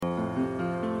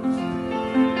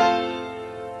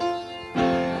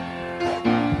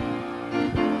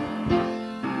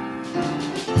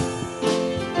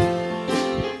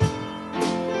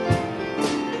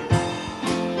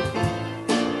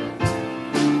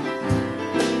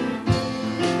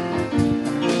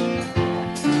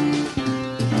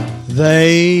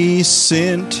They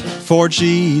sent for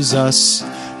Jesus,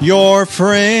 your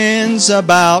friend's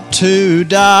about to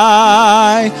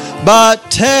die,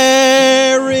 but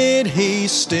tarried he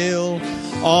still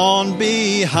on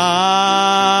behind.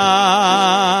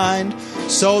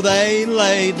 So they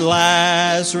laid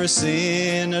Lazarus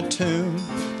in a tomb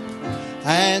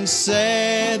and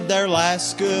said their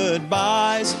last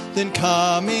goodbyes. Then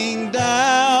coming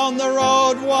down the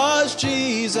road was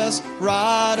Jesus,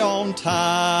 right on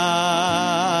time.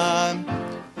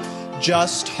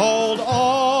 Just hold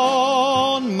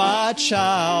on, my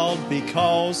child,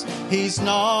 because he's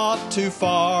not too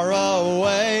far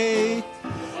away,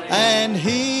 and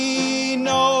he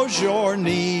knows your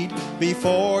need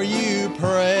before you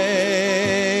pray.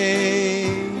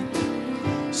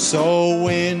 So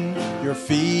when your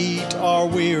feet are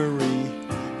weary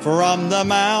from the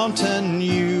mountain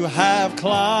you have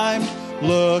climbed,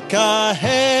 look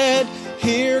ahead,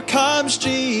 here comes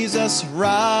Jesus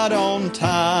right on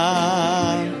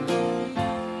time.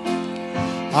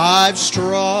 I've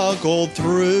struggled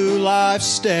through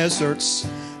life's deserts,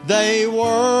 they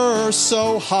were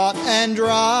so hot and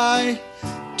dry,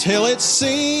 till it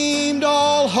seemed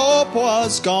all hope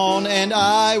was gone and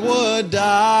I would die.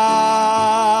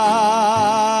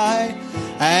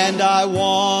 And I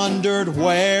wondered,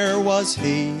 where was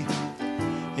he?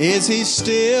 Is he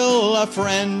still a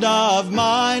friend of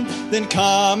mine? Then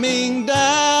coming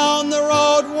down the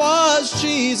road was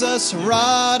Jesus,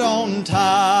 right on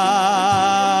time.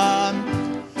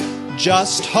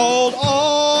 Just hold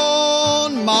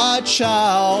on, my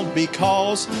child,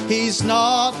 because he's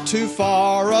not too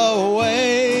far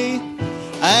away,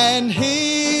 and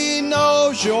he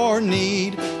knows your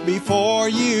need before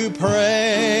you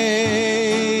pray.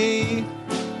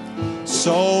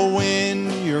 So when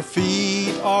your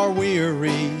feet are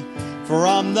weary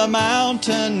from the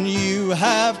mountain you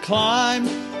have climbed,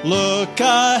 look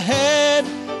ahead,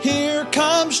 here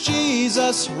comes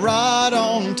Jesus right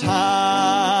on time.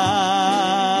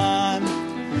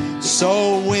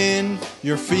 So when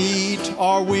your feet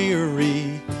are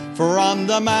weary from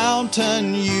the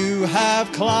mountain you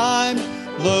have climbed,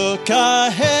 look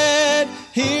ahead,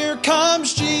 here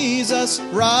comes Jesus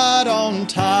right on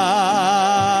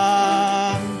time.